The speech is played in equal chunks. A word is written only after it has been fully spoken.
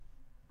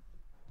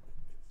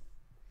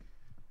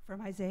From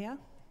Isaiah.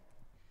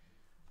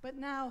 But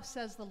now,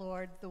 says the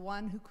Lord, the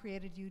one who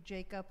created you,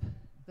 Jacob,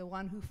 the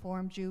one who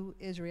formed you,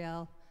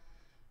 Israel,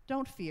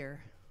 don't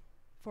fear,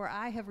 for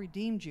I have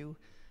redeemed you.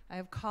 I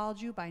have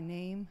called you by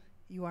name.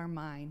 You are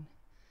mine.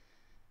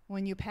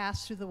 When you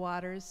pass through the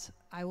waters,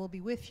 I will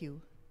be with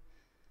you.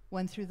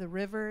 When through the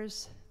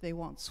rivers, they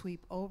won't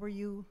sweep over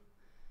you.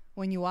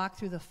 When you walk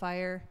through the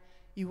fire,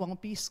 you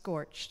won't be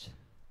scorched,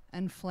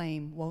 and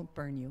flame won't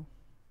burn you.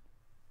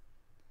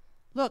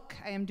 Look,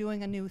 I am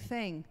doing a new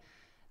thing.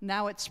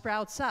 Now it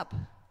sprouts up.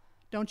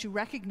 Don't you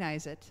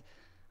recognize it?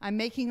 I'm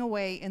making a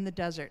way in the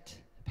desert,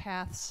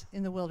 paths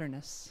in the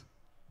wilderness.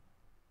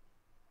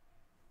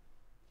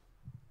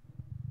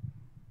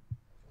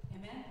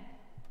 Amen.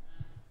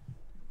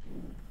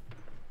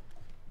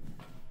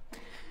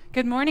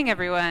 Good morning,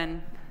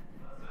 everyone.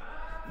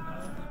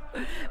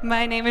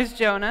 My name is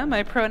Jonah.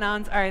 My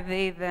pronouns are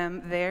they,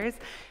 them, theirs,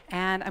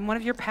 and I'm one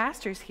of your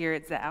pastors here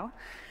at Zao.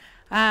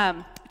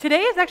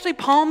 Today is actually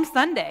Palm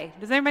Sunday.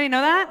 Does everybody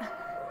know that?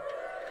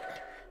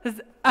 Does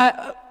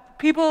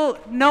people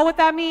know what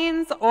that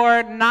means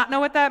or not know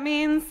what that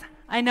means?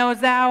 I know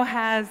Zao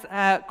has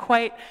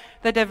quite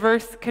the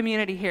diverse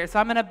community here, so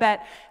I'm going to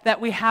bet that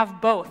we have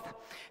both.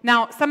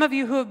 Now, some of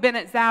you who have been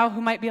at Zao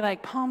who might be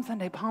like, Palm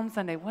Sunday,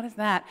 what is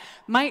that?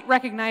 Might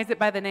recognize it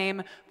by the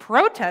name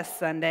Protest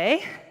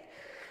Sunday,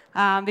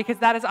 because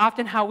that is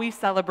often how we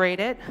celebrate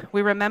it.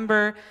 We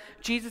remember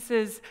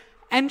Jesus'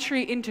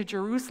 entry into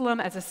Jerusalem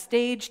as a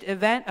staged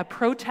event, a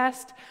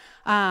protest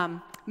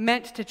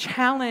meant to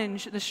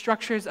challenge the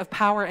structures of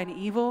power and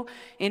evil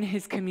in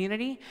his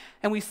community.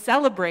 And we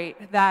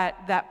celebrate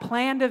that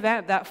planned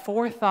event, that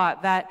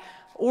forethought, that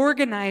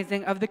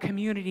organizing of the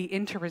community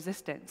into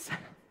resistance.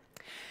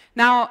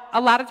 Now,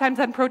 a lot of times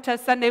on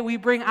Protest Sunday, we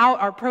bring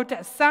out our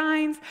protest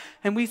signs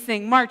and we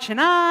sing Marching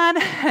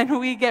On and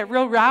we get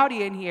real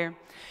rowdy in here.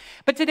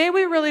 But today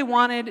we really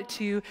wanted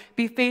to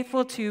be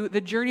faithful to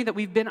the journey that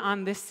we've been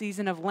on this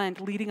season of Lent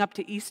leading up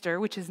to Easter,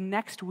 which is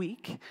next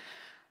week.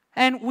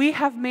 And we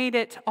have made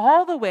it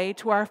all the way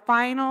to our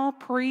final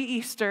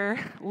pre-Easter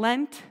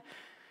Lent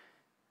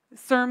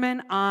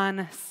sermon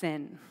on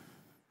sin.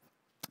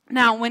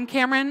 Now, when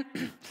Cameron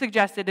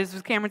suggested, this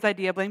was Cameron's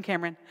idea, blame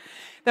Cameron,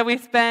 that we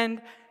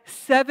spend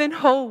 7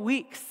 whole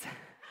weeks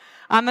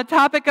on the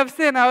topic of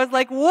sin, I was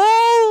like,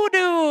 whoa,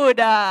 dude.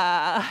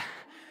 I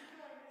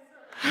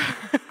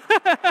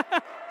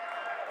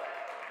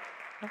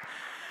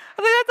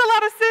think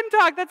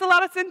that's a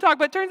lot of sin talk,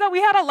 but it turns out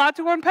we had a lot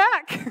to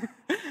unpack.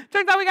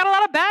 Turns out we got a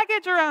lot of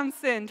baggage around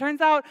sin.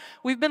 Turns out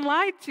we've been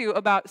lied to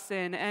about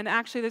sin, and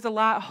actually there's a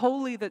lot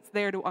holy that's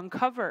there to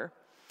uncover.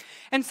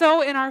 And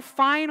so in our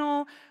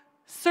final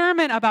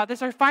sermon about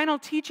this, our final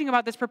teaching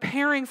about this,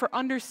 preparing for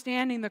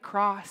understanding the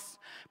cross,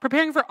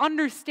 preparing for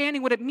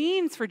understanding what it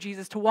means for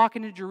Jesus to walk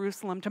into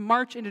Jerusalem, to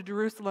march into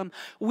Jerusalem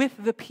with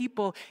the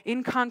people,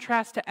 in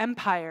contrast to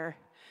empire,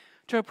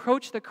 to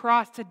approach the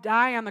cross, to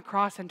die on the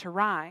cross, and to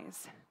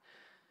rise.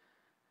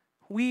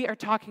 We are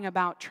talking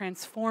about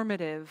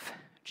transformative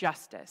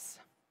justice.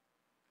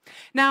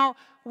 Now,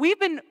 we've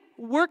been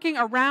circling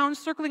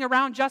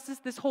around justice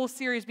this whole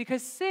series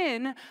because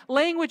sin,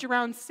 language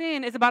around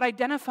sin, is about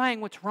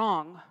identifying what's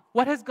wrong,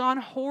 what has gone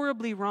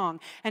horribly wrong.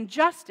 And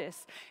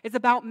justice is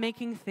about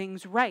making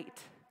things right.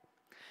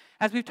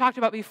 As we've talked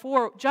about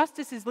before,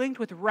 justice is linked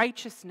with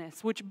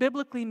righteousness, which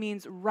biblically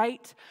means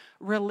right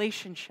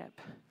relationship.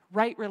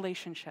 Right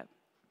relationship.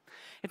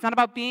 It's not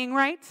about being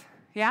right,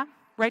 yeah?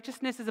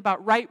 Righteousness is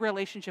about right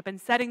relationship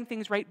and setting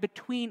things right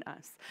between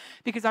us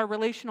because our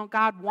relational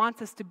God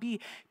wants us to be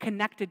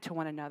connected to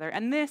one another.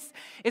 And this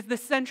is the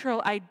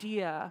central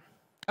idea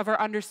of our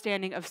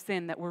understanding of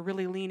sin that we're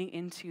really leaning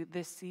into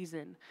this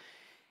season,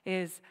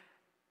 is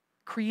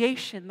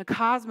creation, the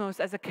cosmos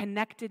as a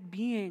connected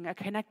being, a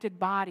connected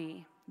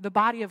body, the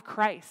body of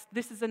Christ.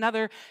 This is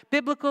another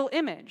biblical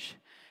image,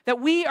 that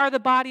we are the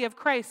body of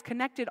Christ,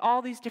 connected,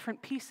 all these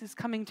different pieces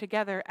coming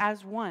together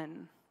as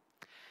one.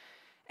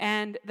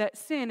 And that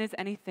sin is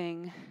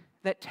anything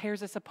that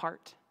tears us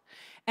apart,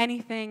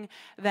 anything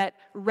that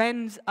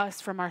rends us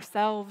from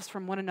ourselves,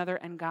 from one another,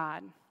 and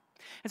God.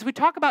 As we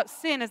talk about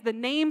sin as the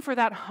name for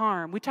that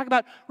harm, we talk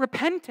about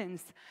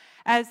repentance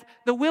as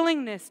the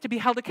willingness to be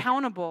held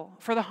accountable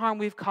for the harm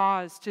we've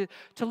caused,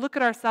 to look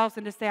at ourselves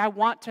and to say, I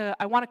want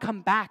to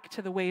come back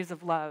to the ways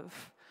of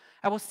love.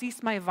 I will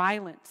cease my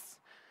violence.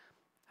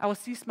 I will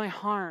cease my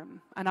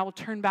harm, and I will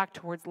turn back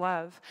towards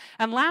love.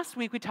 And last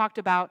week we talked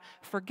about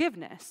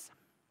forgiveness,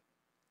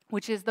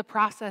 which is the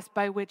process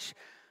by which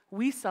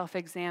we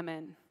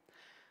self-examine.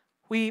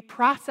 We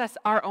process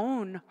our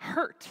own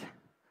hurt,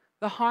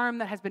 the harm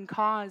that has been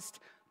caused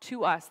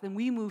to us, then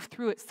we move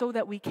through it so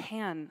that we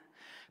can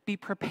be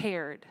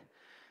prepared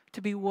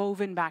to be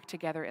woven back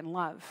together in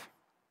love.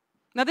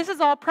 Now, this is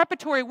all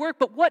preparatory work,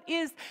 but what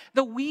is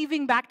the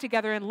weaving back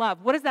together in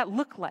love? What does that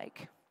look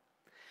like?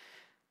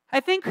 I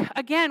think,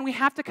 again, we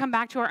have to come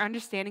back to our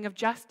understanding of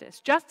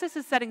justice. Justice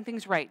is setting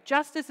things right.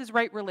 Justice is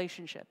right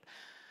relationship.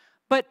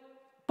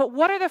 But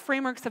what are the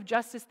frameworks of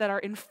justice that are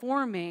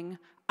informing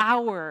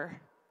our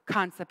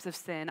concepts of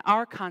sin,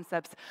 our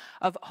concepts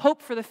of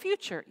hope for the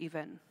future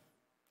even.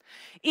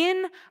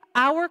 In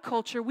our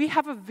culture, we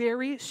have a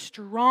very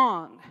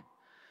strong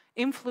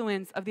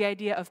influence of the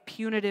idea of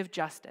punitive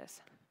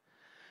justice.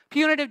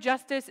 Punitive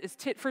justice is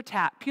tit for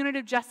tat.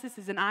 Punitive justice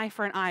is an eye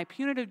for an eye.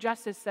 Punitive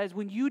justice says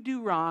when you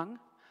do wrong,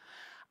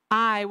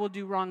 I will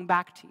do wrong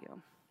back to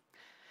you.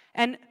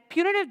 And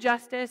punitive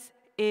justice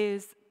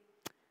is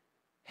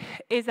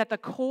at the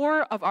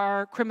core of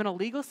our criminal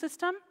legal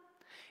system.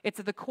 It's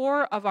at the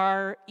core of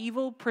our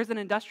evil prison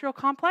industrial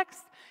complex.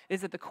 It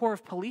is at the core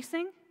of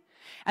policing.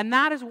 And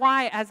that is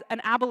why, as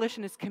an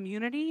abolitionist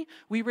community,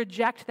 we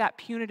reject that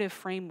punitive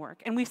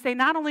framework. And we say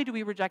not only do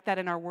we reject that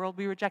in our world,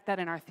 we reject that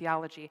in our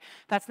theology.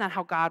 That's not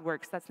how God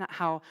works. That's not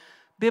how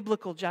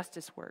biblical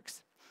justice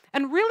works.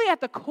 And really at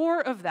the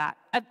core of that,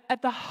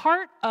 at the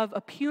heart of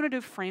a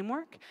punitive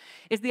framework,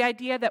 is the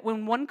idea that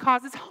when one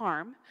causes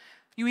harm,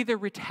 you either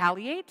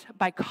retaliate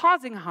by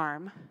causing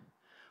harm,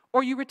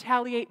 or you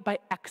retaliate by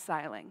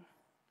exiling.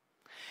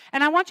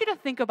 And I want you to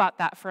think about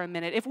that for a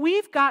minute. If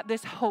we've got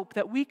this hope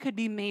that we could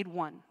be made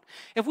one,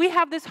 if we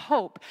have this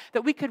hope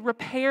that we could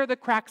repair the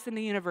cracks in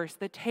the universe,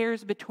 the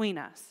tears between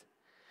us,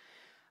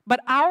 but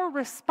our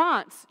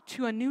response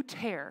to a new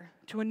tear,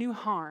 to a new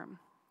harm,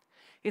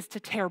 is to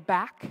tear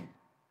back,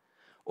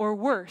 or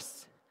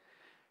worse,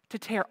 to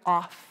tear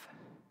off.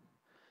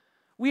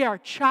 We are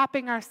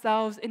chopping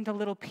ourselves into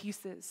little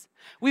pieces.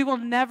 We will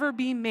never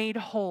be made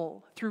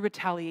whole through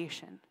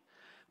retaliation.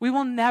 We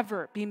will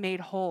never be made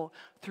whole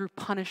through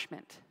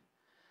punishment.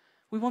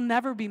 We will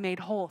never be made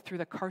whole through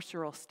the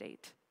carceral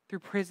state, through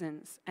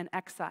prisons and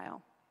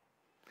exile.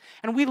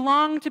 And we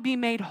long to be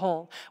made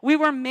whole. We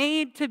were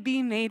made to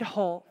be made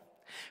whole.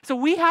 So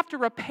we have to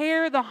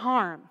repair the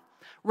harm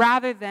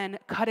rather than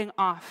cutting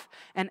off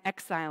and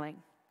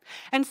exiling.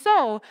 And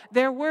so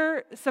there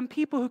were some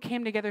people who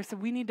came together and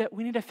said, we need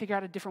to figure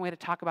out a different way to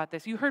talk about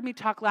this. You heard me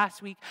talk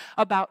last week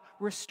about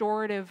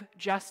restorative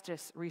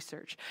justice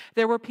research.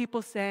 There were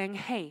people saying,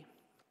 hey,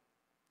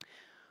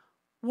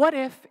 what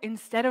if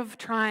instead of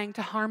trying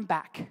to harm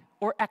back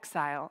or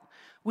exile,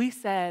 we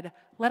said,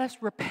 let us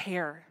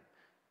repair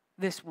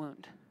this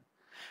wound.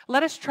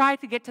 Let us try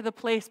to get to the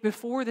place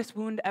before this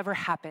wound ever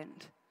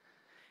happened.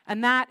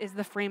 And that is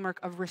the framework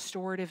of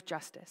restorative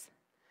justice.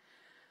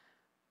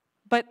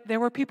 But there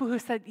were people who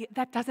said,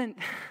 that doesn't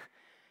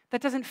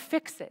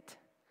fix it.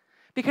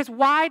 Because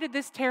why did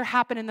this tear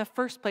happen in the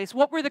first place?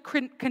 What were the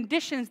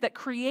conditions that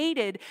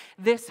created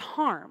this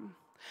harm?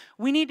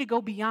 We need to go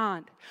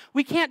beyond.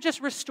 We can't just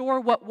restore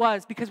what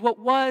was, because what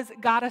was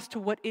got us to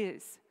what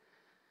is.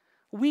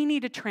 We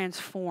need to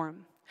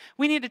transform.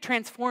 We need to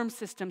transform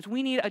systems.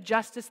 We need a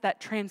justice that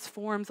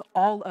transforms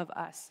all of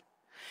us.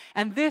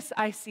 And this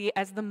I see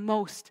as the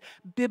most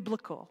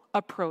biblical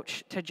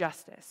approach to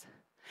justice.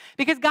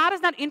 Because God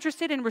is not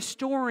interested in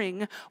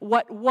restoring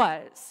what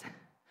was.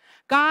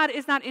 God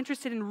is not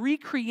interested in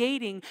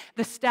recreating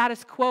the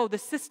status quo, the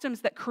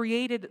systems that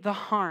created the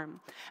harm.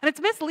 And it's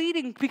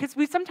misleading because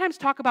we sometimes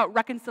talk about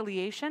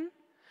reconciliation.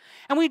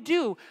 And we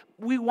do.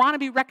 We want to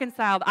be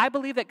reconciled. I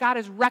believe that God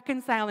is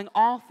reconciling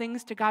all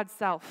things to God's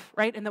self,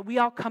 right? And that we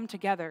all come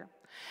together.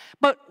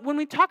 But when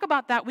we talk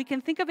about that, we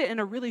can think of it in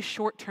a really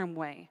short-term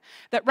way.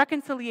 That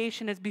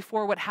reconciliation is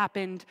before what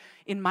happened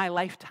in my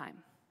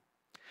lifetime.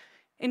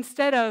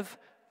 Instead of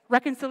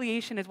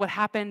reconciliation is what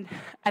happened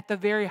at the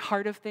very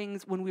heart of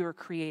things when we were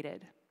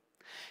created.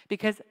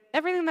 Because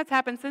everything that's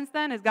happened since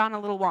then has gone a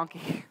little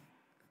wonky.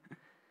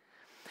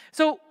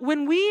 So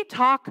when we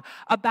talk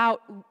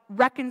about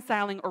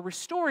reconciling or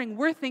restoring,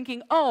 we're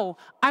thinking, oh,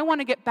 I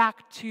want to get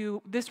back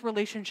to this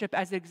relationship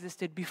as it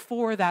existed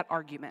before that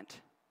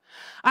argument.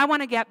 I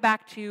want to get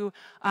back to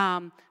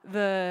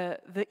the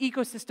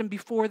ecosystem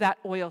before that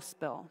oil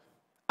spill.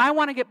 I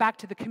want to get back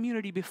to the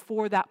community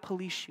before that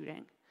police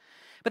shooting.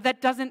 But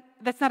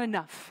that's not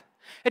enough.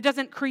 It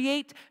doesn't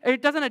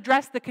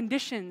address the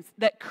conditions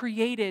that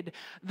created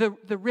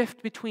the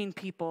rift between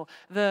people,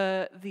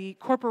 the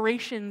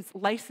corporation's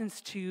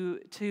license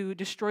to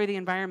destroy the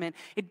environment.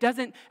 It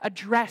doesn't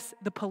address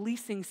the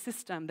policing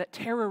system that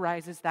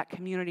terrorizes that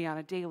community on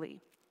a daily.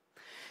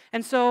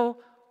 And so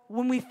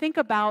when we think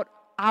about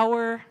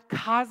our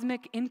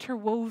cosmic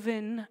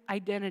interwoven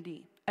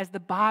identity as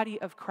the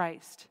body of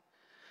Christ,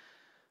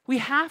 we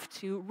have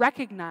to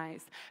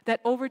recognize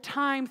that over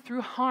time,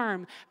 through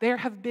harm, there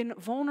have been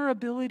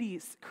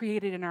vulnerabilities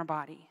created in our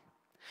body.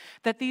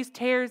 That these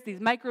tears,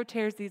 these micro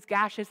tears, these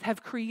gashes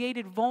have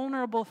created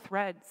vulnerable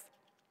threads.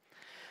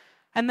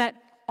 And that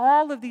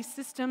all of these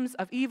systems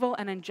of evil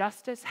and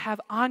injustice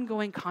have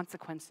ongoing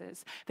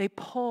consequences. They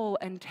pull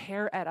and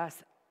tear at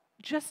us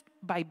just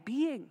by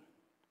being.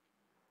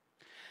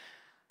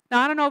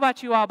 Now, I don't know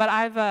about you all, but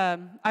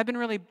I've been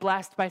really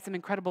blessed by some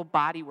incredible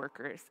body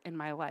workers in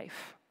my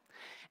life.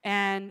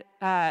 And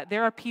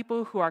there are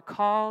people who are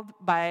called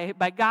by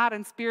God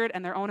and Spirit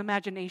and their own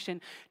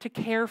imagination to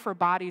care for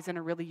bodies in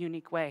a really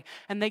unique way.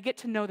 And they get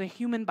to know the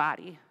human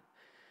body.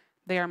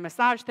 They are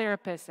massage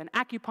therapists and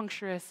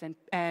acupuncturists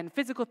and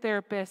physical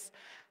therapists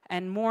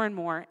and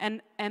more.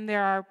 And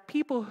there are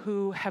people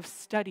who have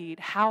studied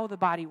how the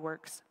body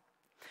works.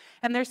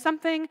 And there's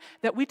something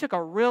that we took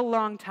a real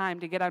long time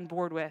to get on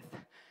board with.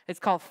 It's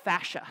called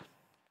fascia.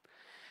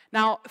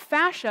 Now,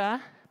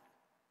 fascia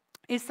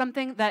is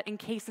something that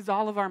encases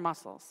all of our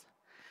muscles.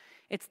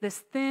 It's this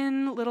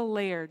thin little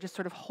layer just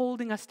sort of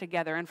holding us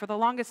together. And for the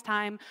longest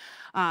time,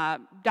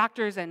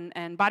 doctors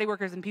and body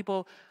workers and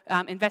people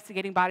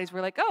investigating bodies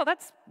were like, oh,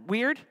 that's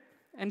weird,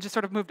 and just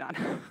sort of moved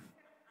on.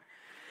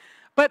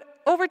 But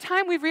over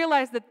time, we've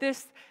realized that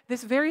this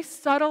very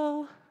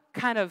subtle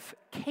kind of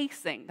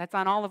casing that's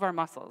on all of our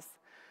muscles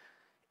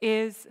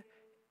is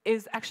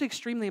actually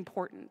extremely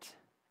important.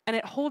 And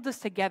it holds us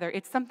together.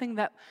 It's something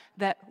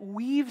that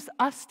weaves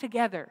us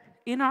together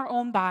in our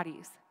own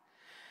bodies.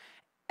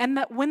 And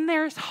that when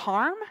there's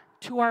harm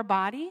to our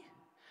body,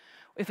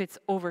 if it's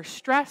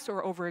overstress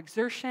or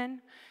overexertion,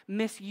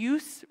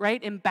 misuse,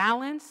 right,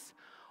 imbalance,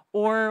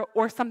 or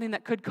something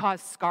that could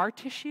cause scar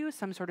tissue,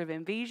 some sort of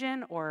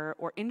invasion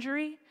or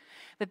injury,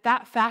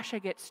 that fascia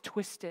gets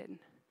twisted.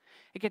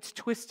 It gets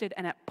twisted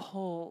and it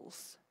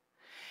pulls.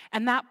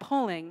 And that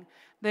pulling,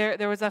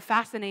 there was a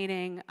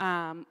fascinating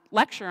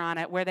lecture on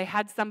it where they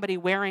had somebody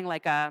wearing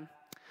like a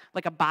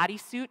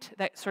bodysuit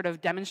that sort of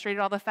demonstrated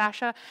all the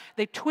fascia.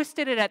 They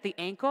twisted it at the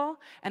ankle,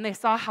 and they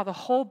saw how the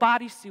whole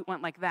bodysuit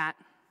went like that.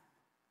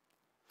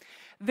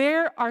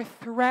 There are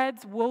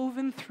threads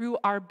woven through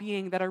our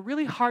being that are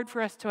really hard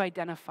for us to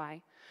identify.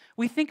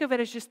 We think of it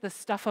as just the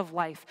stuff of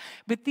life,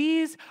 but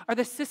these are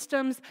the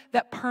systems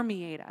that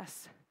permeate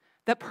us,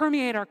 that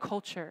permeate our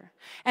culture.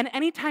 And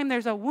anytime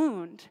there's a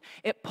wound,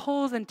 it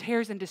pulls and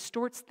tears and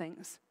distorts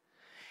things.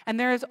 And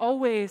there is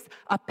always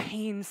a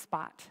pain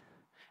spot.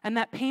 And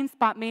that pain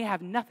spot may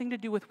have nothing to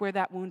do with where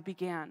that wound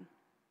began.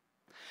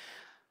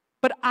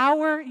 But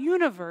our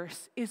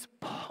universe is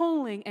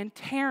pulling and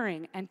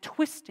tearing and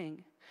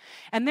twisting.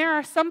 And there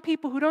are some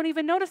people who don't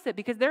even notice it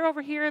because they're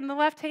over here in the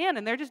left hand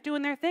and they're just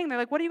doing their thing. They're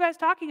like, what are you guys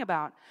talking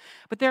about?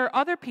 But there are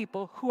other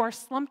people who are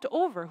slumped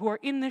over, who are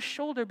in this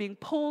shoulder being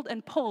pulled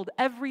and pulled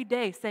every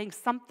day, saying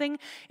something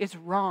is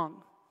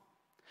wrong.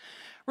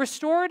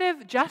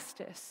 Restorative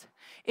justice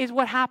is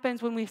what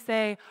happens when we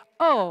say,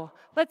 oh,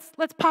 let's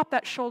pop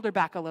that shoulder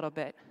back a little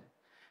bit.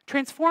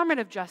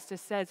 Transformative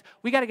justice says,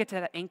 we got to get to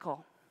that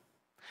ankle.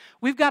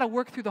 We've got to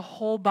work through the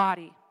whole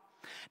body.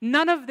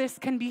 None of this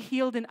can be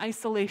healed in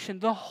isolation.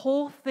 The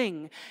whole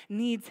thing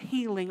needs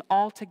healing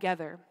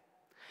altogether.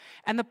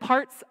 And the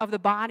parts of the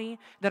body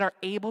that are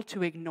able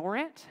to ignore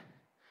it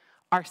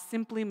are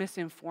simply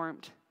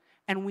misinformed,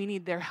 and we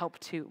need their help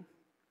too.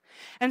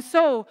 And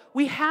so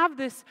we have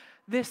this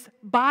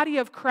body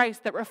of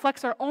Christ that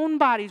reflects our own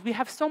bodies. We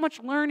have so much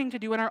learning to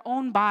do in our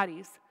own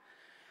bodies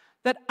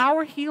that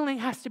our healing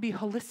has to be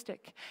holistic.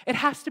 It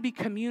has to be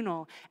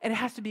communal, and it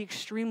has to be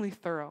extremely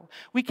thorough.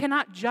 We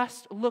cannot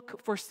just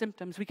look for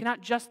symptoms. We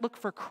cannot just look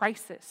for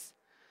crisis.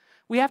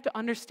 We have to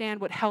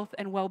understand what health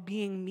and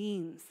well-being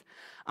means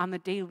on the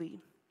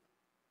daily.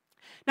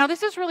 Now,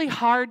 this is really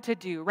hard to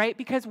do, right?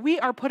 Because we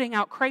are putting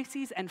out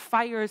crises and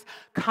fires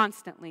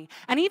constantly.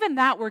 And even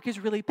that work is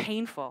really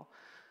painful.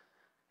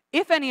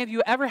 If any of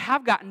you ever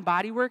have gotten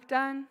body work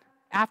done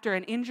after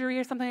an injury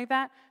or something like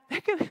that,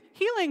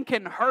 healing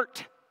can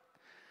hurt.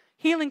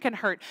 Healing can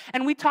hurt.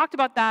 And we talked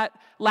about that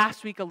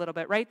last week a little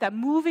bit, right? That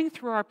moving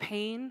through our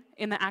pain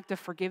in the act of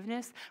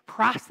forgiveness,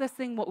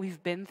 processing what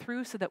we've been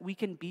through so that we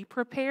can be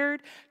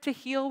prepared to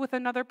heal with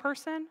another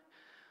person.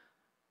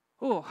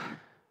 Oh,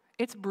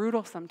 it's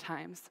brutal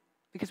sometimes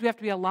because we have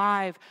to be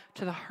alive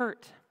to the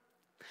hurt.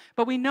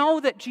 But we know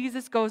that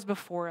Jesus goes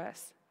before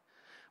us.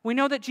 We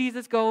know that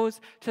Jesus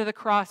goes to the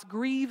cross,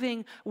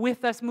 grieving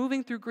with us,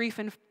 moving through grief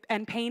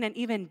and pain and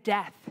even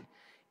death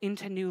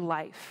into new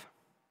life.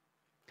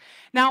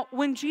 Now,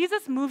 when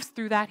Jesus moves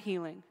through that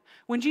healing,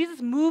 when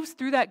Jesus moves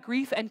through that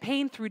grief and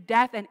pain, through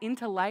death and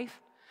into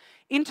life,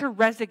 into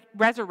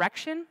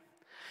resurrection,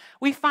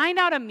 we find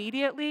out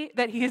immediately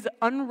that he is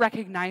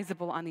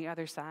unrecognizable on the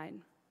other side.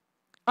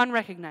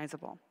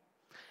 Unrecognizable.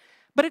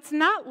 But it's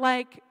not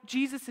like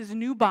Jesus'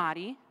 new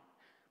body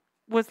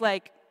was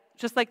like,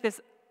 just like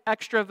this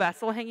extra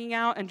vessel hanging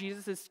out and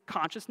Jesus'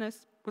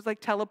 consciousness was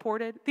like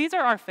teleported. These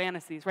are our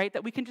fantasies, right?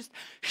 That we can just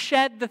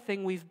shed the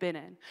thing we've been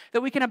in,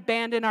 that we can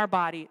abandon our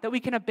body, that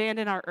we can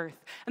abandon our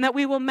earth, and that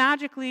we will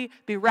magically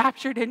be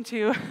raptured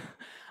into,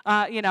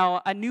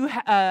 a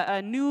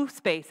new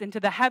space, into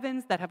the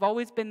heavens that have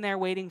always been there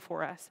waiting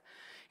for us,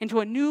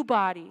 into a new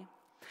body.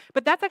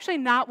 But that's actually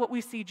not what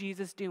we see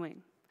Jesus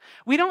doing.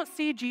 We don't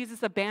see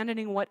Jesus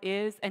abandoning what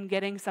is and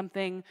getting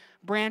something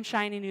brand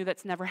shiny new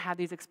that's never had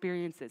these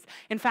experiences.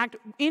 In fact,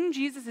 in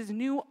Jesus'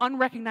 new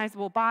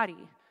unrecognizable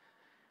body,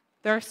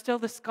 there are still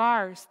the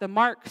scars, the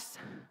marks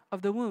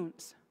of the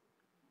wounds.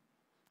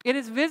 It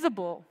is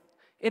visible,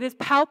 it is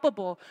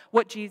palpable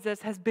what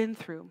Jesus has been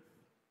through.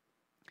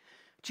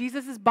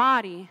 Jesus'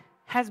 body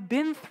has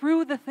been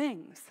through the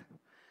things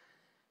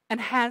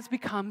and has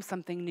become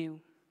something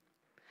new.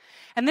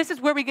 And this is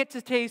where we get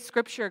to today's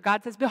scripture.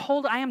 God says,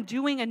 behold, I am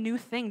doing a new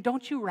thing.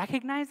 Don't you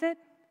recognize it?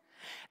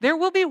 There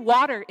will be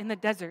water in the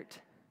desert.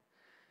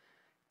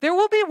 There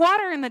will be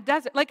water in the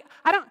desert.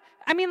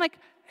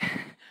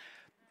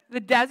 The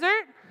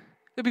desert,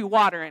 there'll be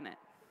water in it.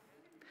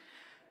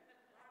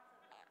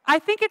 I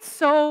think it's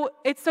so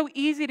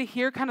easy to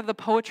hear kind of the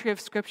poetry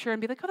of Scripture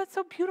and be like, oh, that's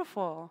so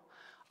beautiful.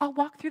 I'll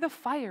walk through the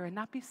fire and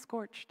not be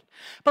scorched.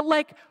 But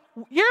like,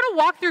 you're going to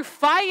walk through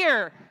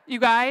fire, you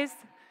guys.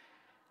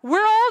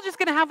 We're all just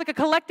going to have like a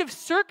collective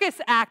circus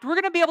act. We're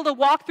going to be able to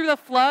walk through the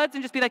floods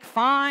and just be like,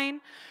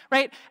 fine,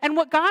 right? And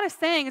what God is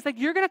saying is like,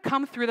 you're going to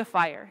come through the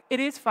fire.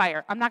 It is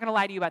fire. I'm not going to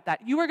lie to you about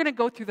that. You are going to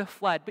go through the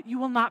flood, but you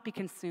will not be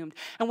consumed.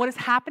 And what is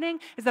happening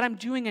is that I'm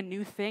doing a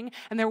new thing,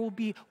 and there will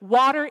be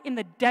water in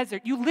the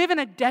desert. You live in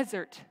a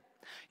desert.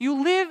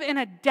 You live in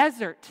a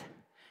desert.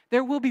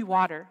 There will be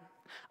water.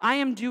 I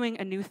am doing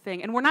a new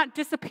thing. And we're not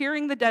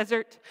disappearing the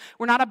desert.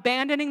 We're not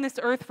abandoning this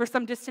earth for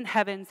some distant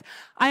heavens.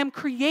 I am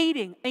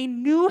creating a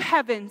new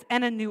heavens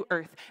and a new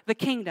earth, the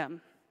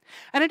kingdom.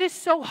 And it is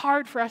so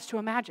hard for us to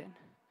imagine.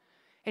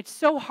 It's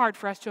so hard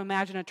for us to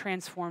imagine a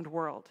transformed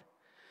world.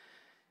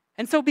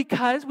 And so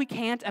because we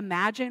can't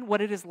imagine what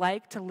it is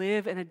like to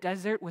live in a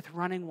desert with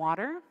running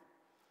water,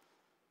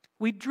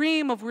 we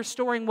dream of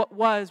restoring what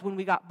was when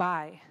we got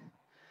by.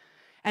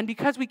 And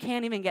because we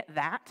can't even get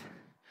that,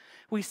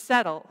 we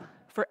settle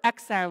for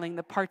exiling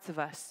the parts of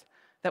us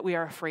that we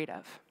are afraid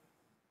of.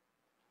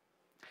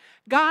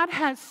 God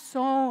has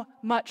so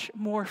much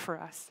more for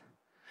us.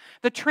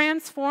 The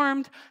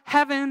transformed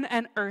heaven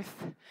and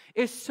earth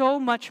is so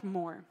much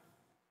more.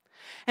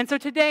 And so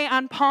today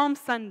on Palm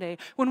Sunday,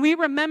 when we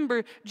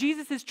remember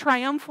Jesus'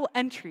 triumphal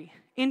entry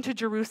into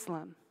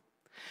Jerusalem,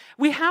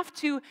 we have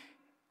to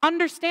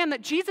understand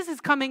that Jesus is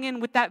coming in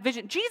with that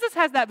vision. Jesus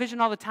has that vision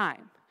all the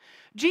time.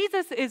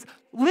 Jesus is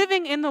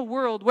living in the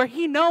world where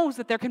he knows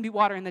that there can be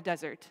water in the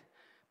desert,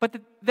 but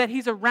that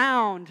he's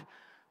around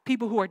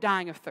people who are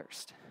dying of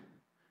thirst,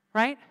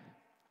 right?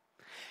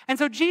 And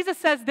so Jesus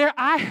says,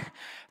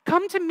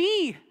 come to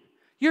me.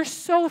 You're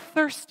so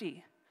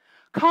thirsty.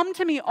 Come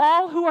to me,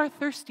 all who are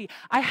thirsty.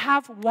 I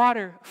have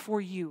water for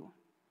you.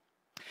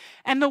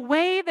 And the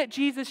way that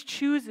Jesus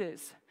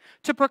chooses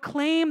to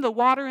proclaim the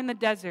water in the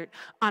desert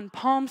on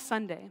Palm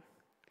Sunday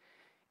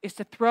is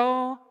to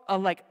throw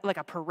like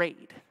a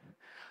parade.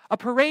 A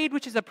parade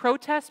which is a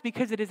protest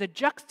because it is a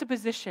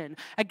juxtaposition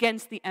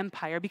against the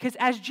empire. Because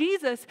as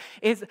Jesus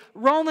is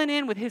rolling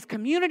in with his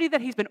community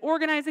that he's been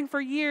organizing for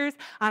years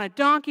on a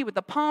donkey with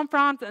the palm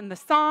fronds and the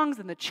songs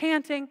and the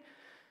chanting,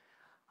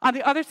 on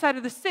the other side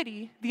of the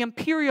city, the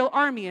imperial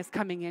army is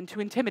coming in to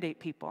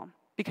intimidate people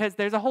because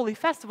there's a holy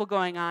festival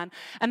going on,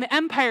 and the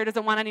empire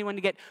doesn't want anyone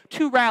to get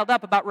too riled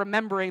up about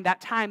remembering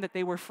that time that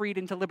they were freed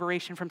into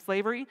liberation from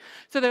slavery.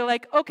 So they're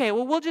like, okay,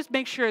 well, we'll just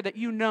make sure that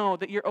you know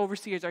that your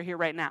overseers are here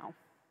right now.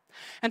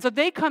 And so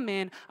they come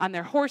in on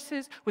their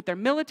horses with their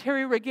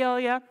military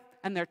regalia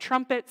and their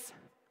trumpets.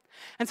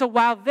 And so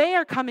while they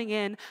are coming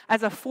in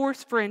as a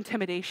force for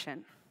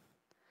intimidation,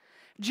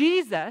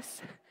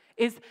 Jesus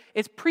is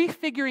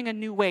prefiguring a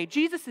new way.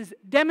 Jesus is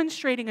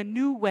demonstrating a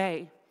new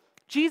way.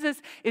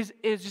 Jesus is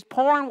just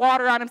pouring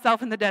water on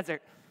himself in the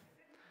desert.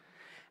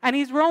 And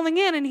he's rolling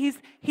in and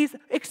he's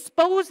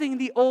exposing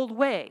the old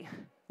way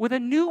with a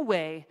new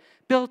way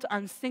built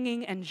on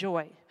singing and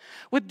joy,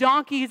 with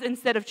donkeys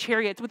instead of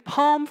chariots, with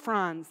palm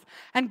fronds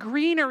and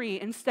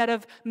greenery instead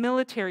of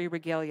military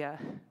regalia.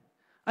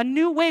 A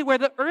new way where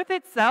the earth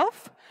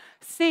itself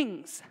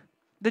sings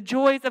the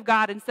joys of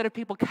God instead of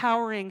people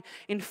cowering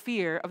in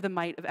fear of the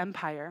might of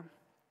empire.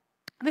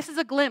 This is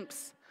a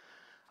glimpse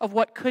of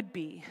what could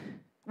be.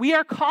 We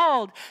are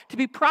called to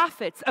be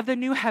prophets of the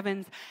new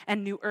heavens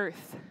and new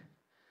earth.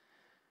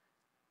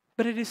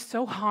 But it is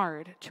so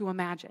hard to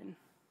imagine.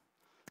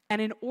 And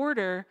in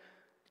order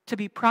to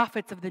be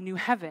prophets of the new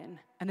heaven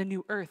and the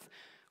new earth,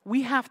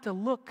 we have to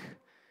look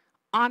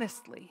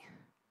honestly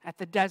at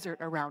the desert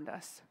around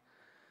us,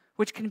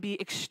 which can be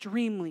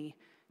extremely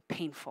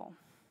painful.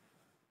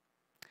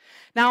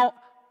 Now,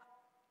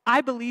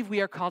 I believe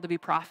we are called to be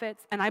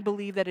prophets, and I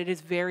believe that it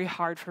is very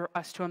hard for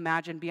us to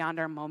imagine beyond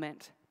our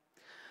moment.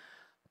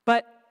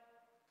 But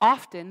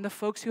often, the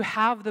folks who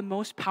have the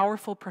most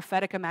powerful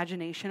prophetic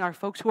imagination are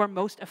folks who are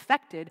most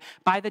affected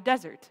by the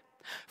desert.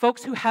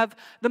 Folks who have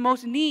the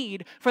most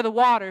need for the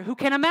water, who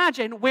can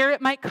imagine where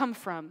it might come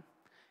from,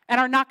 and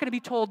are not going to be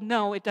told,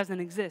 no, it doesn't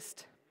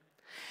exist.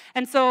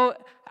 And so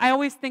I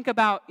always think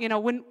about,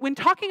 when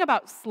talking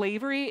about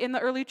slavery in the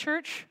early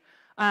church,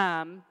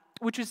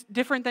 which was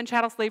different than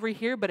chattel slavery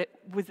here, but it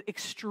was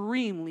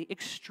extremely,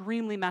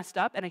 extremely messed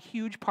up and a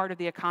huge part of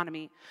the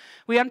economy.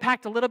 We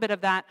unpacked a little bit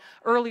of that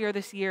earlier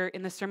this year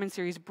in the sermon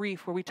series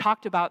Brief, where we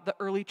talked about the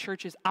early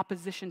church's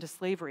opposition to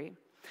slavery.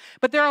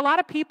 But there are a lot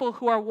of people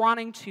who are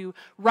wanting to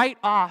write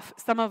off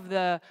some of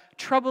the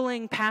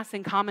troubling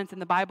passing comments in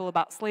the Bible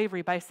about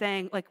slavery by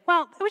saying, like,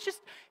 well, it was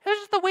just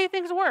the way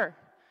things were.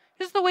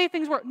 This is the way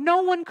things were.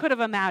 No one could have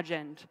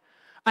imagined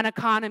an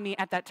economy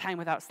at that time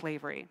without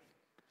slavery.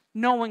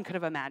 No one could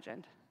have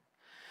imagined.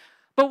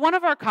 But one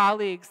of our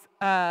colleagues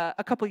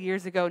a couple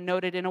years ago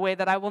noted in a way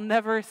that I will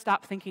never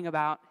stop thinking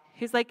about.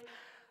 He's like,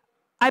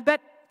 I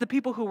bet the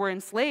people who were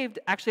enslaved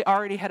actually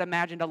already had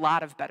imagined a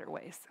lot of better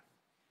ways.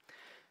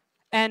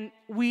 And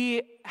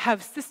we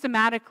have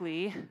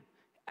systematically,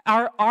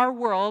 Our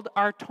world,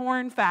 our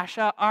torn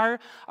fascia,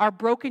 our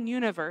broken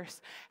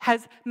universe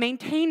has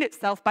maintained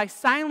itself by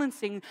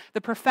silencing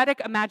the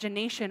prophetic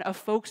imagination of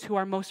folks who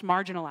are most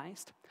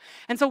marginalized.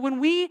 And so when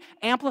we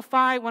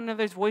amplify one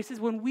another's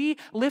voices, when we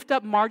lift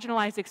up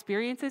marginalized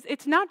experiences,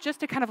 it's not just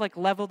to kind of like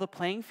level the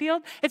playing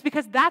field. It's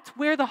because that's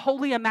where the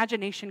holy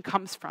imagination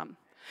comes from.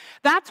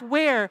 That's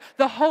where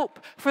the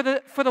hope for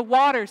the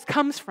waters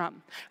comes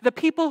from. The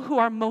people who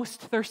are most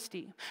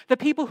thirsty, the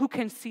people who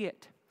can see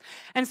it.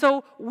 And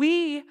so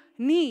we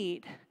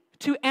need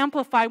to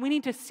amplify, we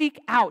need to seek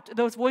out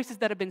those voices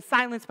that have been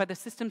silenced by the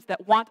systems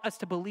that want us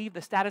to believe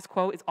the status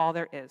quo is all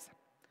there is.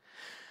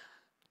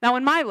 Now,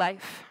 in my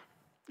life,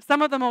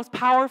 some of the most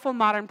powerful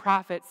modern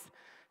prophets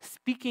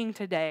speaking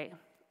today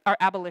are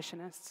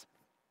abolitionists.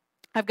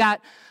 I've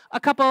got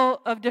a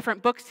couple of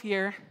different books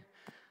here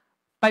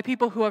by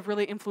people who have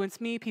really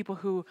influenced me, people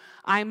who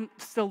I'm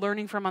still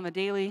learning from on the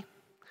daily.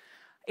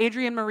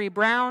 Adrienne Maree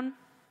Brown,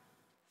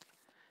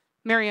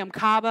 Miriam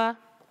Kaba,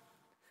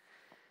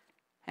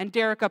 and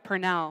Dereka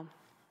Purnell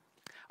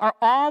are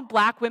all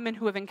Black women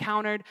who have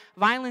encountered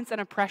violence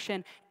and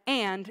oppression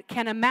and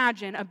can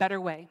imagine a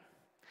better way.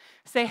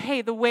 Say,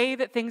 hey, the way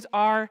that things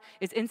are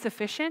is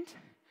insufficient,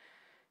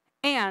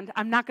 and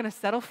I'm not going to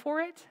settle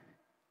for it,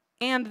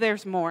 and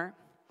there's more.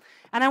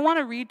 And I want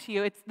to read to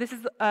you,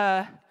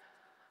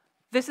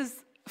 this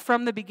is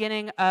from the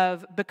beginning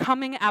of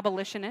Becoming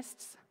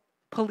Abolitionists,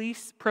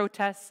 Police,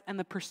 Protests, and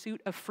the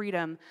Pursuit of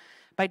Freedom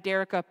by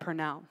Dereka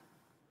Purnell.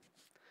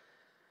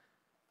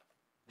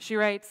 She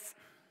writes,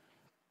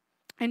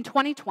 in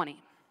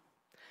 2020,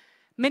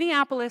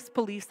 Minneapolis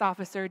police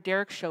officer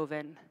Derek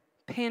Chauvin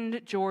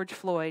pinned George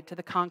Floyd to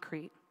the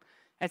concrete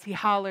as he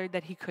hollered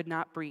that he could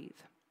not breathe.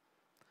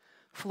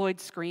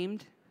 Floyd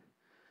screamed.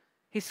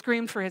 He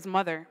screamed for his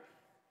mother.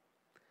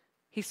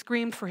 He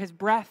screamed for his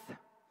breath,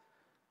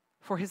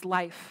 for his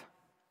life,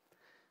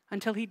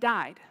 until he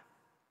died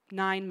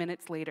 9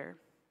 minutes later.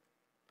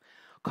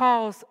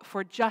 Calls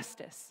for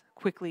justice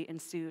quickly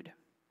ensued.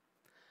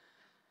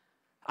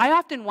 I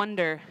often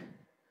wonder,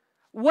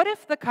 what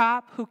if the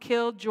cop who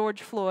killed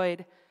George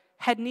Floyd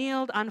had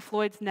kneeled on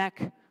Floyd's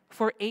neck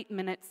for 8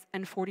 minutes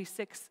and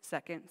 46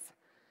 seconds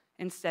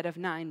instead of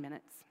 9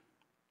 minutes?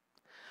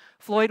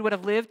 Floyd would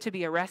have lived to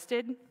be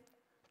arrested,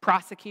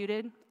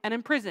 prosecuted, and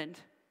imprisoned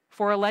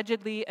for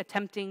allegedly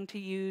attempting to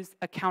use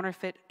a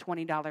counterfeit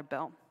 $20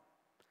 bill.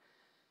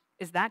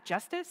 Is that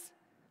justice?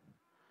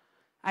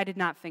 I did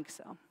not think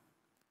so.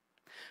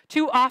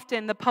 Too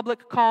often, the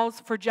public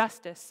calls for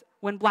justice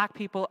when Black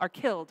people are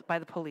killed by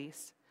the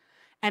police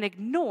and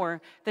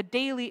ignore the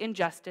daily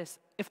injustice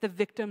if the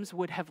victims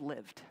would have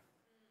lived.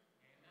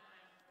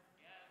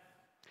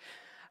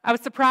 I was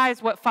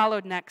surprised what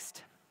followed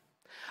next.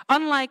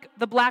 Unlike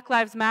the Black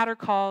Lives Matter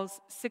calls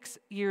 6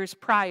 years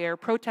prior,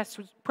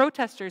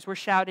 protesters were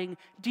shouting,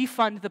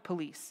 "Defund the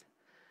police."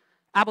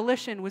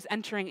 Abolition was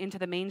entering into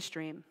the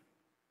mainstream.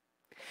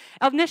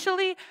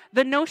 Initially,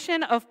 the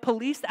notion of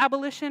police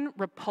abolition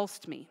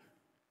repulsed me.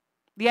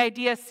 The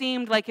idea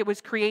seemed like it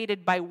was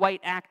created by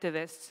white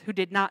activists who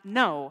did not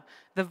know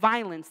the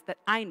violence that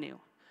I knew,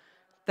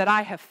 that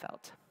I have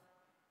felt.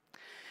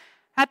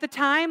 At the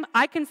time,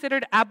 I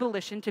considered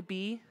abolition to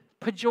be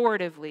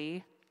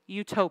pejoratively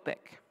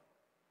utopic.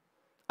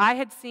 I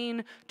had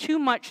seen too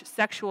much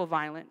sexual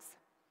violence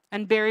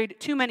and buried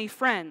too many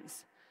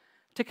friends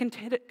to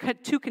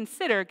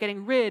consider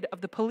getting rid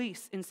of the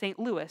police in St.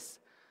 Louis,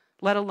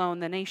 let alone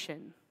the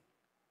nation.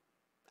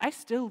 I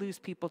still lose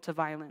people to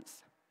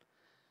violence.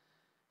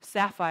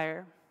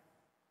 Sapphire,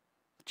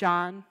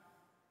 John,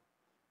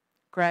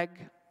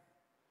 Greg,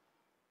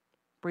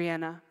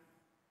 Brianna,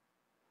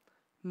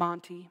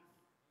 Monty,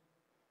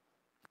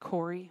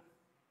 Corey,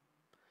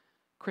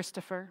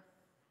 Christopher,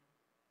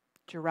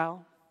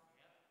 Jarrell.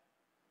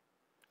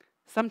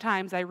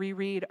 Sometimes I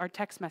reread our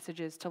text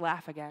messages to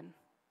laugh again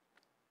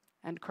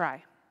and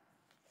cry.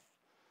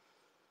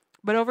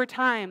 But over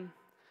time,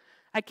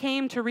 I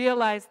came to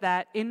realize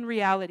that in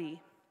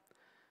reality,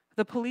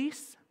 the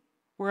police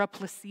were a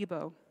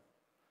placebo.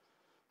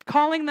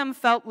 Calling them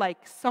felt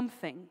like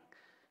something,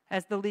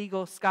 as the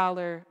legal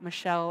scholar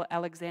Michelle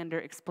Alexander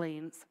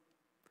explains.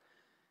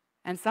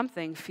 And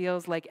something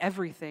feels like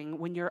everything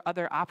when your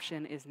other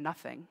option is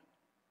nothing.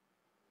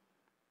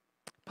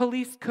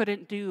 Police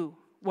couldn't do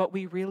what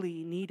we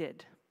really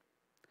needed.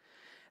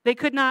 They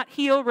could not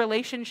heal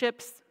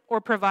relationships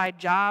or provide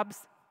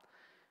jobs.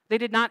 They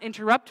did not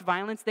interrupt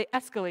violence, they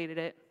escalated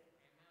it.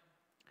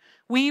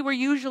 We were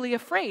usually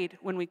afraid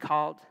when we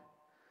called.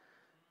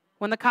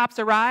 When the cops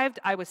arrived,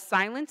 I was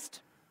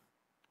silenced,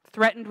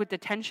 threatened with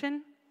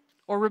detention,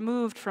 or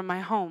removed from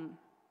my home.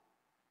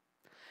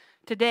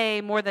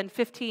 Today, more than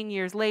 15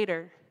 years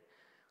later,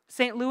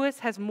 St. Louis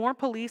has more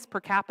police per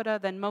capita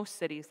than most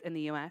cities in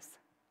the U.S.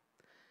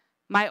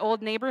 My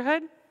old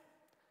neighborhood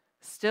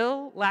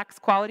still lacks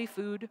quality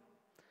food,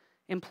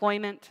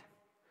 employment,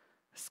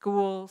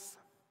 schools,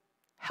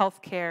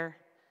 healthcare,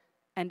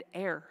 and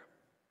air,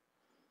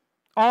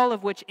 all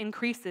of which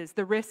increases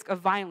the risk of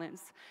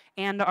violence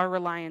and our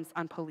reliance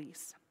on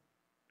police.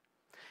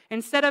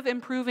 Instead of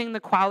improving the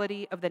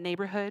quality of the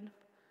neighborhood,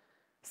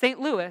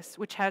 St. Louis,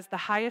 which has the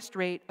highest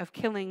rate of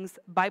killings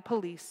by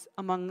police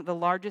among the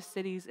largest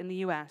cities in the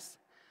U.S.,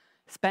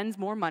 spends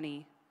more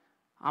money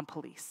on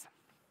police.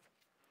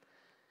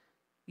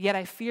 Yet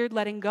I feared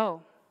letting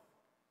go.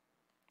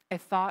 I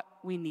thought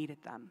we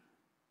needed them.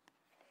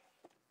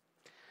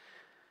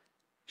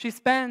 She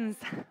spends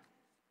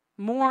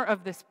more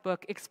of this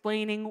book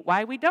explaining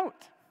why we don't.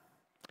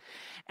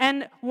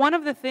 And one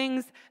of the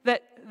things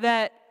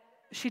that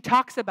she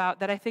talks about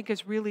that I think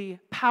is really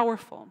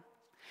powerful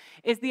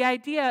is the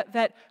idea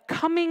that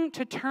coming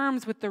to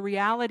terms with the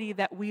reality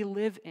that we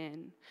live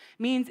in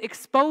means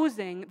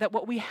exposing that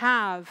what we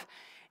have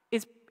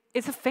is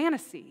a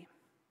fantasy.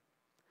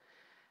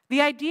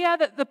 The idea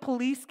that the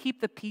police keep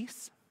the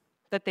peace,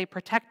 that they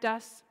protect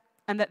us,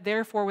 and that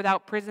therefore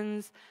without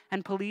prisons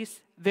and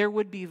police there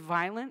would be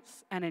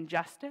violence and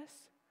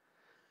injustice,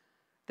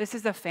 this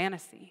is a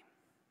fantasy.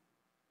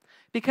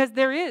 Because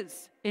there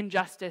is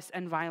injustice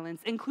and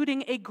violence,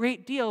 including a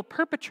great deal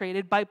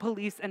perpetrated by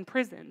police and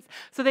prisons.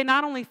 So they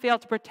not only fail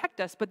to protect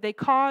us, but they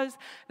cause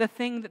the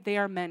thing that they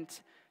are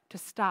meant to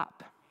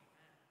stop.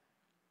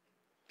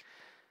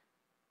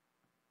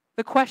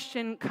 The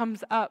question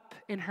comes up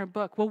in her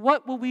book, well,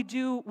 what will we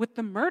do with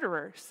the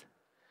murderers?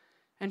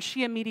 And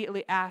she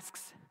immediately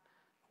asks,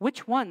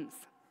 which ones?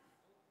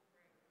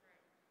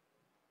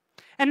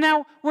 And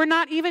now, we're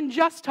not even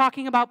just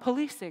talking about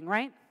policing,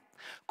 right?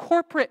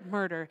 Corporate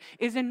murder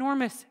is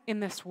enormous in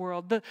this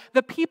world.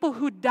 The people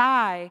who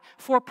die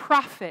for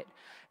profit,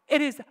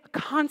 it is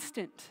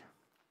constant.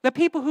 The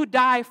people who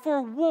die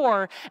for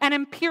war and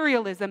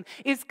imperialism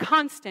is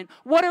constant.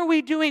 What are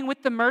we doing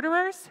with the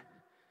murderers?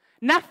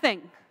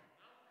 Nothing.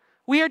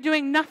 We are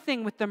doing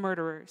nothing with the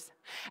murderers.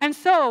 And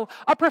so,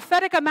 a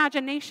prophetic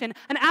imagination,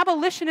 an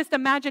abolitionist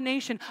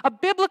imagination, a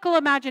biblical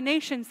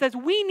imagination says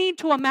we need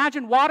to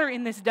imagine water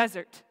in this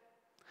desert.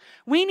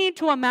 We need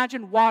to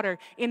imagine water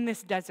in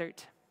this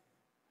desert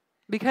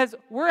because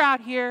we're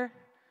out here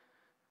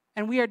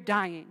and we are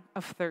dying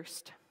of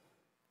thirst.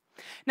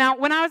 Now,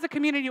 when I was a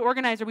community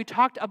organizer, we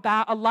talked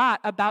a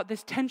lot about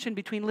this tension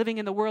between living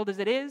in the world as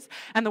it is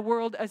and the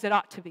world as it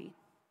ought to be.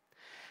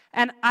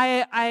 And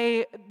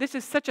this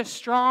is such a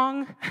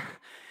strong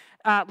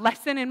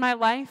lesson in my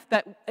life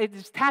that it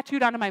is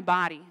tattooed onto my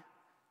body.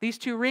 These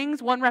two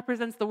rings, one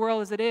represents the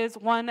world as it is,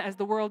 one as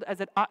the world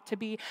as it ought to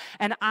be.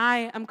 And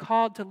I am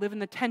called to live in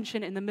the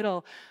tension in the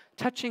middle,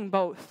 touching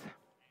both.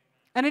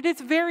 And it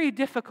is very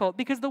difficult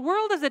because the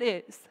world as it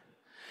is,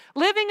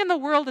 living in the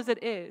world as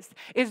it is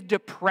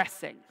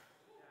depressing.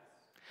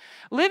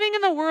 Living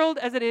in the world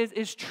as it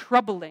is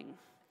troubling.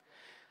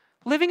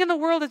 Living in the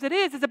world as it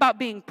is about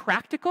being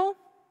practical,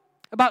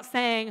 about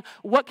saying,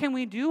 what can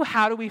we do?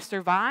 How do we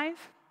survive?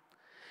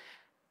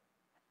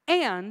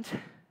 And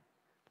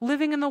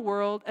living in the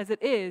world as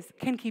it is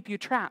can keep you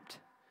trapped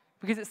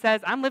because it says,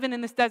 I'm living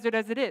in this desert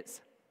as it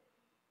is.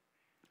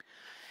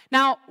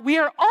 Now, we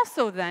are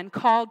also then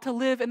called to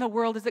live in the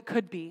world as it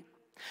could be.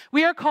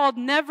 We are called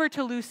never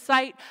to lose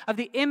sight of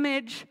the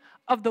image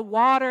of the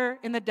water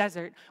in the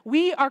desert.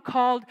 We are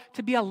called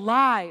to be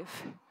alive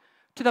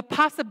to the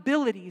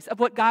possibilities of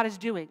what God is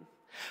doing.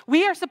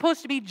 We are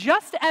supposed to be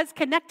just as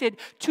connected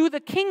to the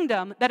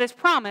kingdom that is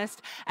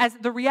promised as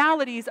the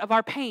realities of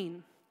our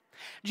pain.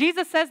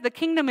 Jesus says the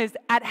kingdom is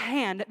at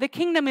hand. The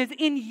kingdom is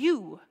in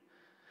you.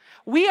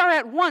 We are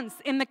at once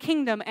in the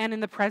kingdom and in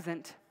the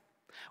present.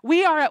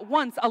 We are at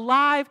once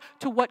alive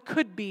to what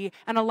could be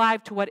and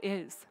alive to what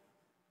is.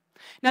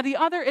 Now, the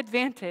other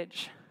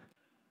advantage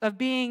of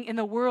being in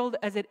the world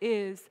as it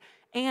is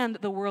and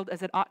the world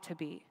as it ought to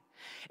be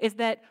is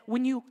that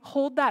when you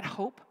hold that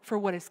hope for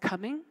what is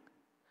coming,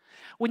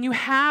 when you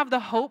have the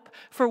hope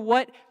for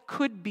what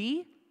could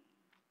be,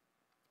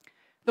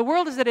 the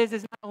world as it is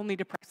not only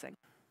depressing,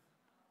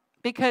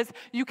 because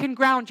you can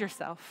ground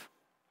yourself.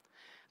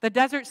 The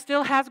desert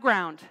still has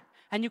ground,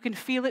 and you can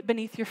feel it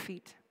beneath your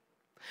feet.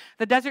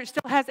 The desert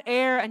still has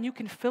air, and you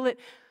can fill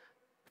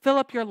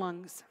up your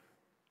lungs.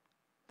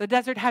 The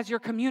desert has your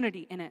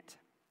community in it.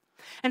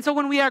 And so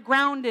when we are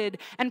grounded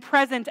and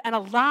present and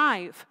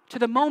alive to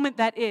the moment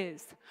that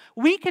is,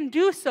 we can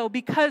do so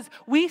because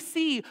we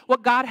see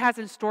what God has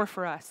in store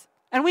for us.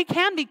 And we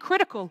can be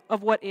critical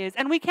of what is,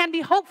 and we can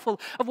be hopeful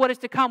of what is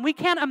to come. We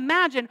can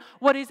imagine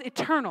what is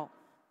eternal.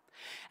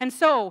 And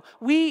so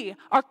we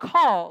are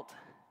called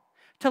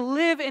to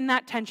live in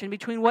that tension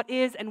between what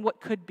is and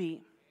what could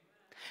be.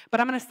 But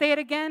I'm going to say it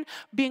again,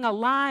 being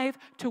alive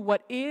to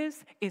what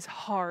is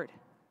hard.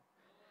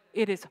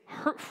 It is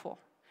hurtful.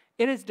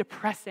 It is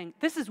depressing.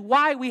 This is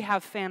why we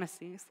have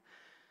fantasies.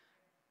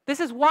 This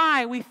is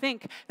why we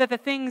think that the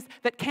things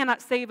that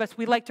cannot save us,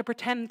 we like to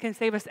pretend can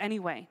save us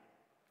anyway.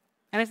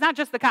 And it's not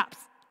just the cops,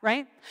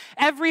 right?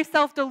 Every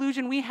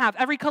self-delusion we have,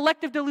 every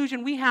collective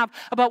delusion we have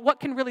about what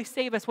can really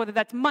save us, whether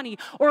that's money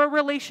or a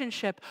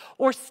relationship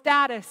or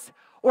status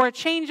or a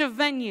change of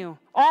venue,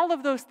 all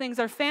of those things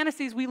are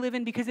fantasies we live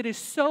in because it is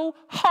so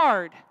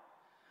hard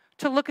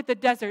to look at the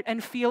desert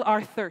and feel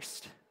our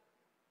thirst.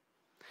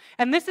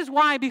 And this is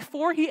why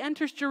before he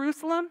enters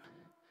Jerusalem,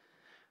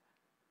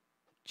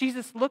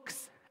 Jesus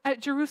looks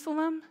at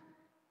Jerusalem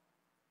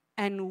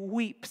and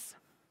weeps.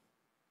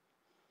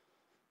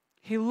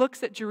 He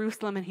looks at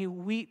Jerusalem and he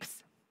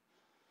weeps.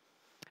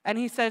 And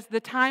he says,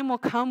 the time will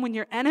come when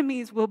your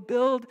enemies will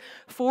build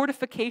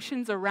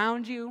fortifications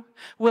around you,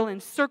 will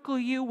encircle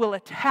you, will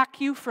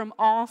attack you from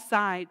all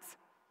sides.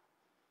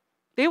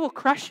 They will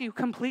crush you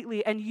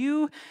completely, and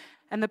you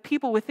and the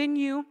people within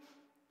you,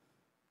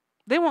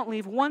 they won't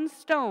leave one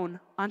stone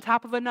on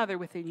top of another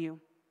within you.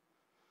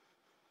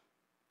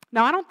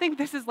 Now, I don't think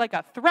this is like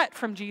a threat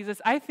from Jesus.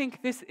 I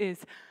think this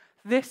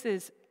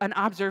is an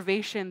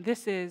observation.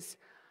 This is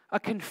a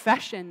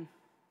confession.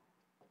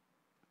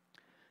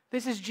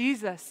 This is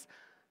Jesus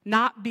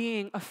not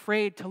being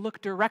afraid to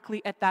look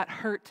directly at that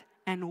hurt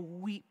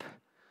and weep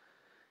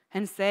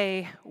and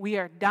say, we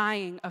are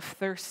dying of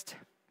thirst.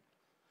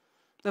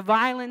 The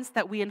violence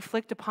that we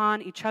inflict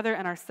upon each other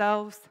and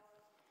ourselves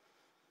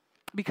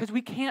because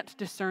we can't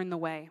discern the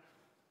way.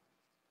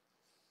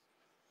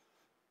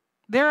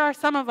 There are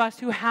some of us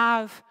who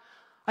have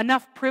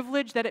enough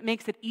privilege that it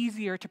makes it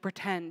easier to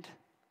pretend.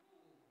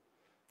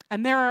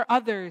 And there are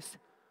others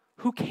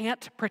who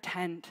can't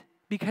pretend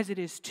because it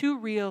is too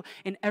real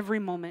in every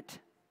moment.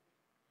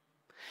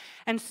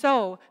 And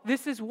so,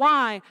 this is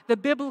why the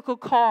biblical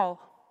call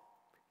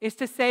is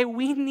to say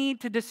we need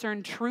to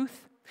discern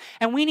truth.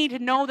 And we need to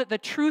know that the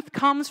truth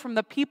comes from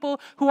the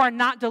people who are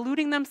not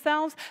deluding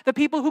themselves, the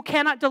people who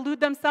cannot delude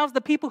themselves,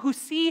 the people who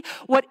see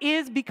what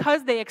is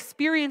because they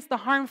experience the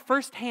harm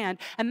firsthand.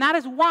 And that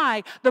is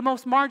why the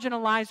most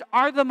marginalized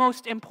are the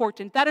most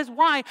important. That is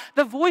why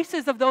the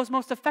voices of those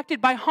most affected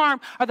by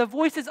harm are the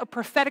voices of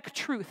prophetic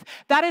truth.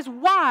 That is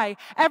why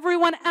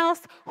everyone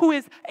else who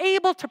is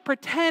able to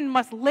pretend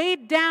must lay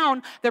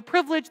down their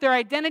privilege, their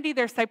identity,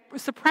 their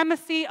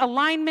supremacy,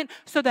 alignment,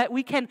 so that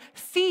we can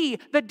see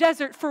the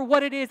desert for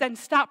what it is and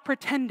stop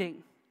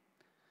pretending.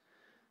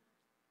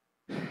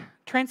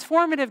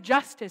 Transformative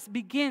justice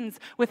begins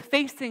with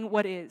facing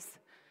what is.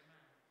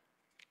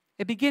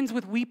 It begins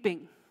with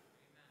weeping.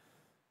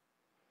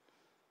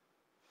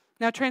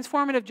 Now,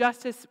 transformative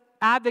justice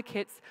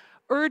advocates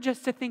urge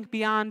us to think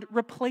beyond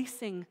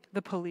replacing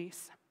the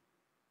police.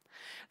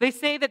 They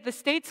say that the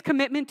state's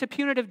commitment to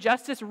punitive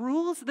justice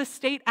rules the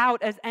state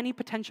out as any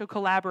potential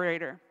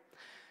collaborator.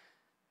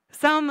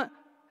 Some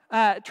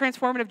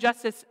transformative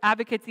justice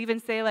advocates even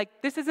say, like,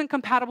 this isn't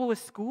compatible with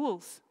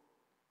schools,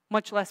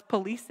 much less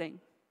policing.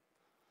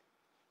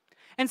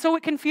 And so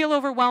it can feel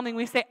overwhelming.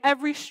 We say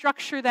every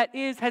structure that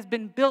is has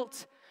been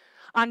built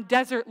on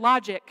desert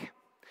logic.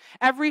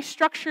 Every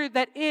structure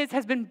that is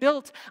has been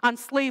built on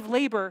slave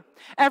labor.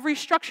 Every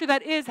structure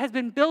that is has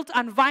been built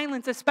on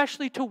violence,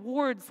 especially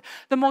towards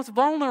the most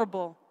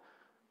vulnerable.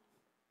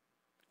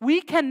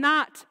 We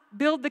cannot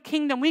build the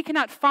kingdom. We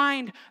cannot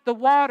find the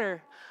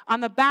water on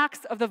the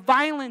backs of the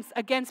violence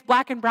against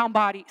black and brown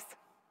bodies.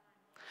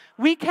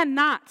 We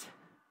cannot.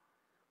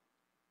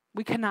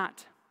 We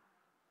cannot.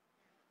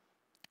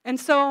 And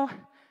so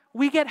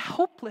we get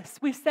hopeless.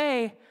 We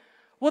say,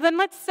 well, then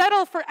let's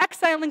settle for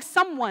exiling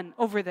someone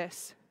over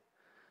this.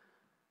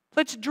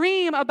 Let's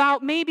dream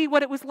about maybe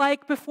what it was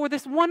like before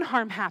this one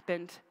harm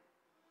happened.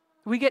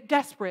 We get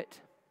desperate.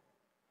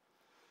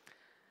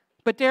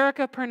 But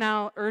Derica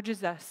Purnell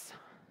urges us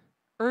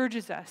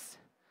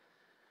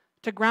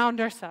to ground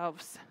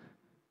ourselves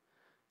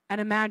and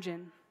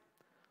imagine.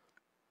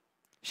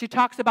 She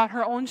talks about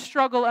her own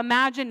struggle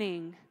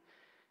imagining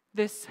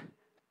this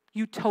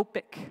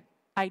utopic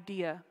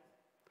idea.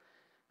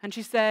 And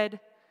she said,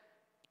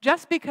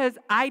 just because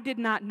I did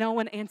not know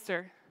an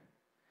answer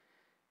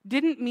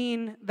didn't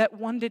mean that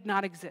one did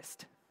not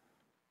exist.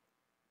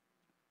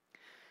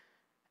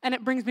 And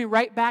it brings me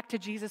right back to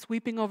Jesus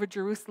weeping over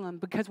Jerusalem,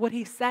 because what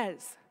he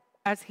says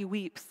as he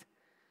weeps,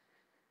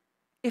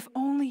 if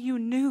only you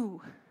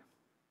knew.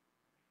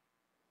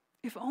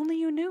 If only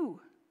you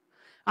knew.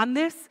 On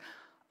this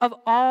of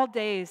all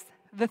days,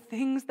 the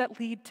things that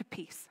lead to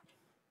peace.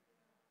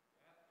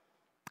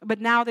 But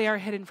now they are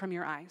hidden from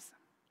your eyes.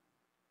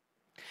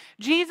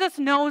 Jesus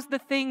knows the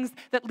things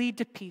that lead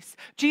to peace.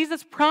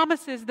 Jesus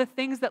promises the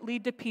things that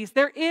lead to peace.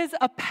 There is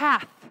a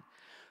path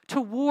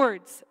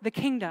towards the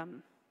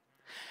kingdom.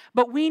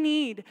 But we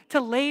need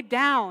to lay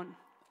down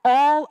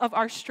all of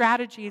our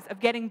strategies of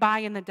getting by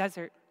in the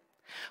desert.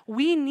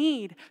 We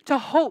need to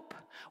hope.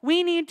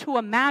 We need to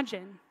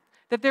imagine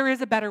that there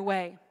is a better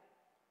way,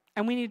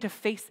 and we need to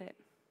face it.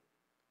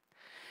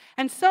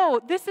 And so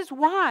this is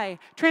why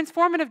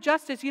transformative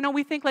justice,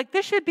 we think like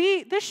this should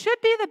be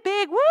the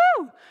big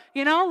woo,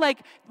 like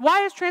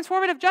why is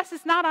transformative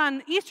justice not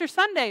on Easter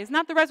Sunday? It's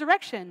not the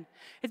resurrection.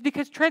 It's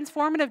because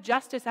transformative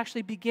justice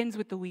actually begins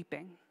with the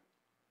weeping.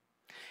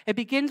 It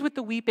begins with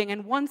the weeping,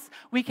 and once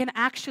we can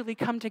actually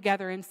come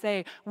together and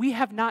say, we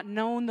have not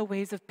known the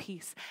ways of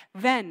peace,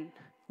 then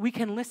we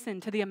can listen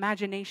to the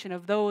imagination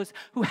of those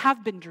who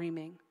have been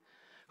dreaming,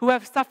 who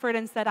have suffered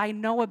and said, I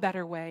know a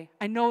better way.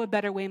 I know a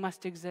better way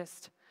must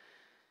exist.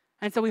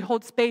 And so we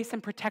hold space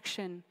and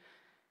protection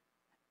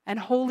and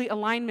holy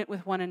alignment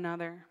with one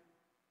another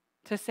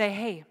to say,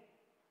 hey,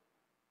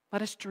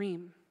 let us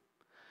dream.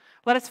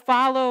 Let us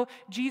follow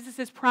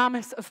Jesus'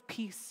 promise of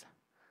peace.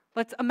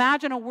 Let's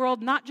imagine a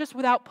world not just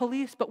without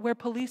police, but where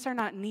police are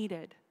not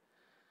needed.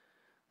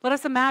 Let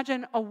us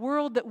imagine a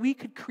world that we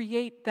could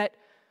create that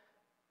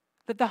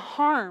the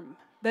harm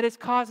that is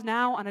caused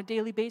now on a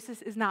daily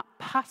basis is not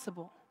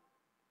possible.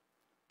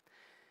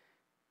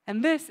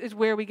 And this is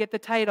where we get the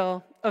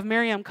title of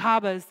Miriam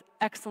Kaba's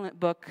excellent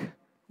book,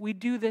 We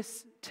Do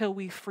This Till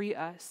We Free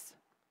Us.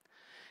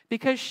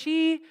 Because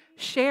she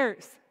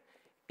shares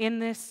in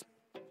this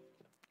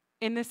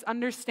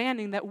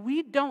understanding that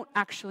we don't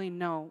actually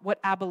know what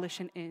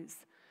abolition is,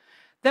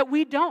 that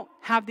we don't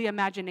have the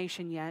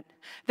imagination yet,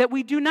 that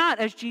we do not,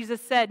 as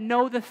Jesus said,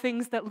 know the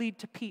things that lead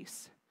to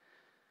peace.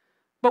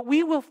 But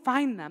we will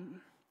find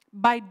them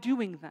by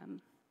doing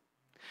them.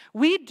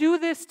 We do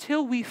this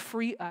till we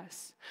free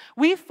us.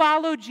 We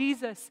follow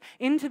Jesus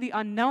into the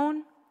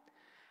unknown.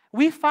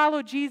 We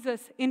follow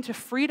Jesus into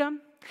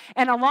freedom.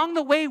 And along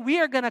the way, we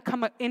are going to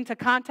come into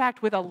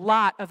contact with a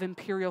lot of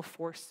imperial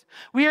force.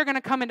 We are going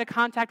to come into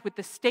contact with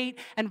the state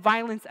and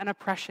violence and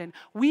oppression.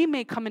 We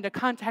may come into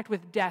contact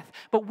with death,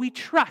 but we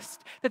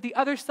trust that the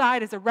other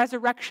side is a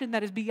resurrection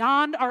that is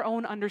beyond our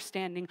own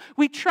understanding.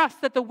 We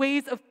trust that the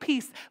ways of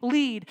peace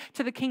lead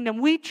to the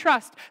kingdom. We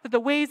trust that the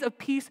ways of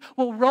peace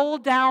will roll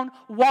down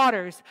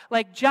waters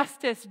like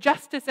justice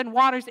and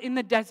waters in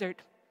the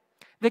desert.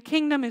 The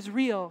kingdom is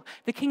real.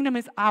 The kingdom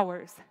is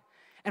ours.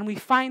 And we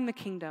find the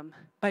kingdom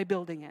by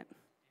building it.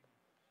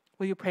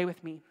 Will you pray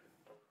with me?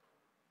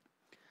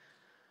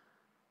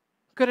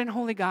 Good and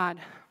holy God,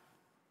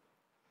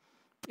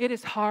 it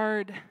is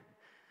hard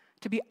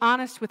to be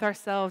honest with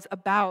ourselves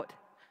about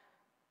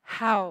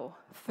how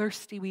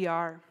thirsty we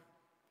are.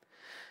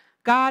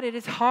 God, it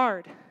is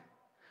hard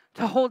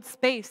to hold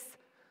space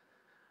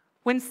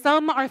when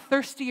some are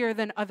thirstier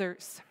than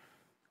others,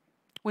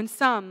 when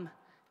some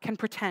can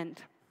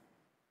pretend.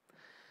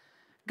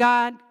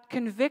 God,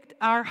 convict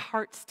our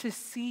hearts to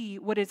see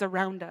what is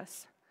around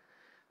us,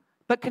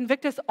 but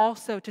convict us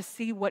also to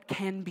see what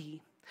can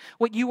be,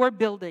 what you are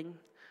building,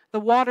 the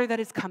water that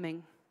is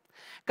coming.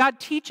 God,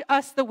 teach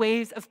us the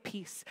ways of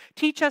peace.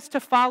 Teach us to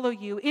follow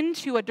you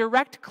into a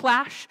direct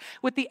clash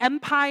with the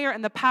empire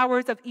and the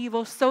powers of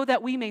evil so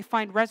that we may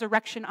find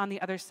resurrection on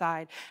the other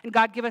side. And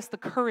God, give us the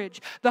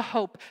courage, the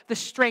hope, the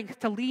strength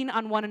to lean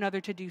on one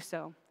another to do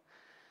so.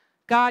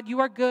 God, you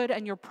are good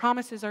and your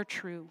promises are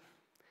true.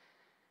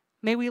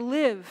 May we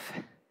live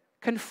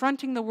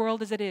confronting the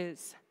world as it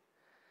is,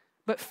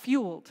 but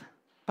fueled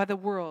by the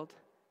world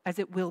as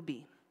it will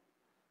be.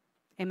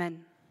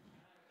 Amen.